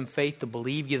 God, give them faith to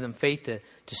believe, give them faith to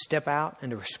step out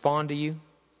and to respond to you.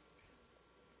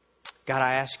 God,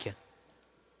 I ask you,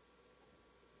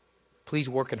 please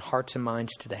work in hearts and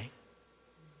minds today.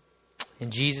 In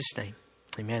Jesus' name,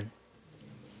 amen.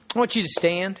 I want you to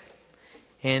stand,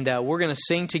 and we're going to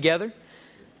sing together.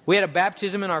 We had a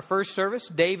baptism in our first service.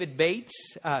 David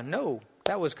Bates. No,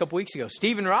 that was a couple weeks ago.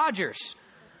 Stephen Rogers.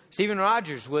 Stephen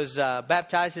Rogers was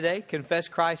baptized today,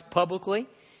 confessed Christ publicly.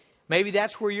 Maybe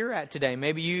that's where you're at today.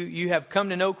 Maybe you have come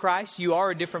to know Christ. You are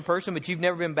a different person, but you've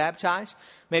never been baptized.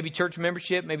 Maybe church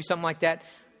membership, maybe something like that.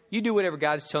 You do whatever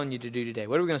God is telling you to do today.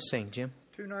 What are we going to sing, Jim?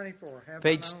 294.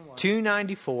 Page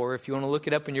 294. If you want to look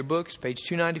it up in your books, page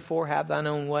 294, Have Thine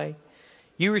Own Way.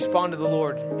 You respond to the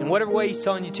Lord in whatever way He's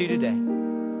telling you to today.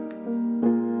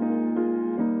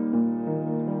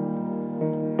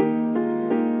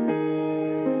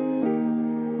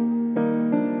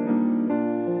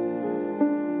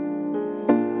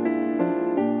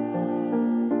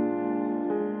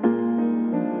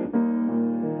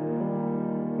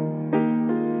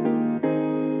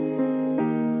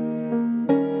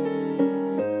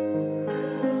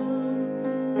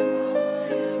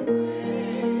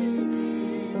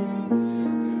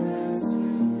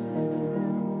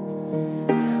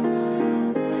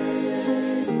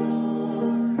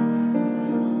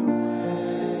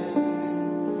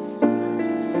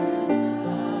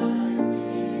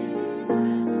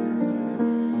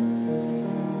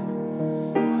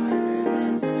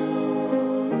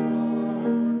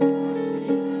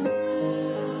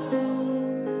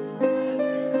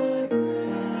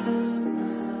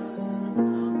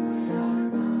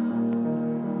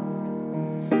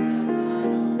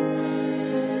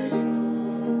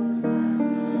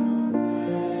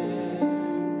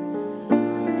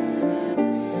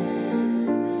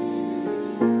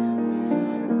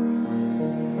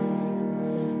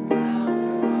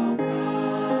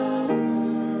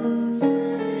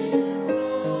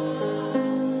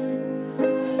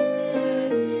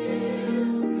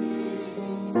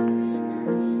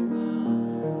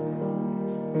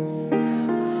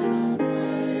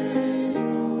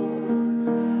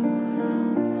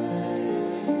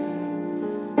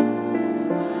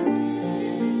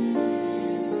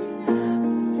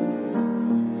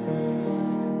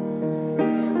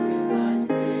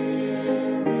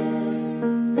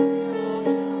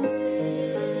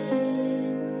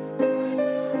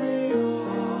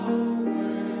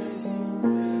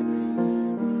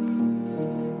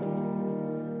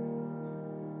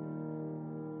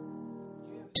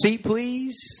 Seat,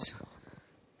 please.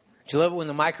 Do you love it when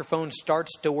the microphone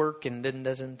starts to work and then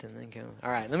doesn't? And then go. All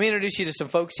right, let me introduce you to some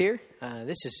folks here.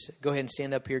 Go ahead and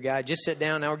stand up here, guy. Just sit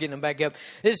down. Now we're getting them back up.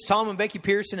 This is Tom and Becky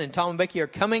Pearson, and Tom and Becky are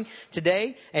coming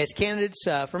today as candidates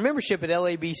for membership at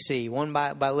LABC, one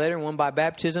by letter and one by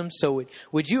baptism. So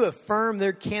would you affirm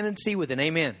their candidacy with an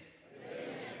amen?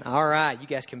 All right, you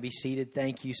guys can be seated.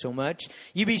 Thank you so much.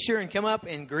 You be sure and come up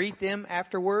and greet them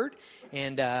afterward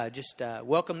and just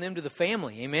welcome them to the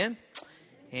family. Amen.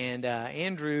 And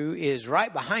Andrew is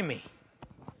right behind me.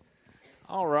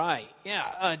 All right.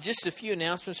 Yeah, just a few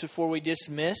announcements before we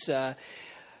dismiss.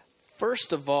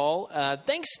 First of all,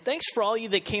 thanks for all you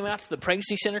that came out to the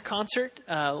Pregnancy Center concert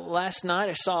last night.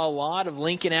 I saw a lot of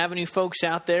Lincoln Avenue folks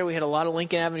out there. We had a lot of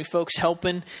Lincoln Avenue folks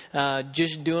helping,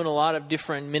 just doing a lot of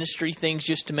different ministry things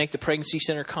just to make the Pregnancy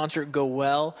Center concert go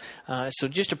well. So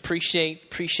just appreciate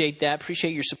that.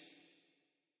 Appreciate your support.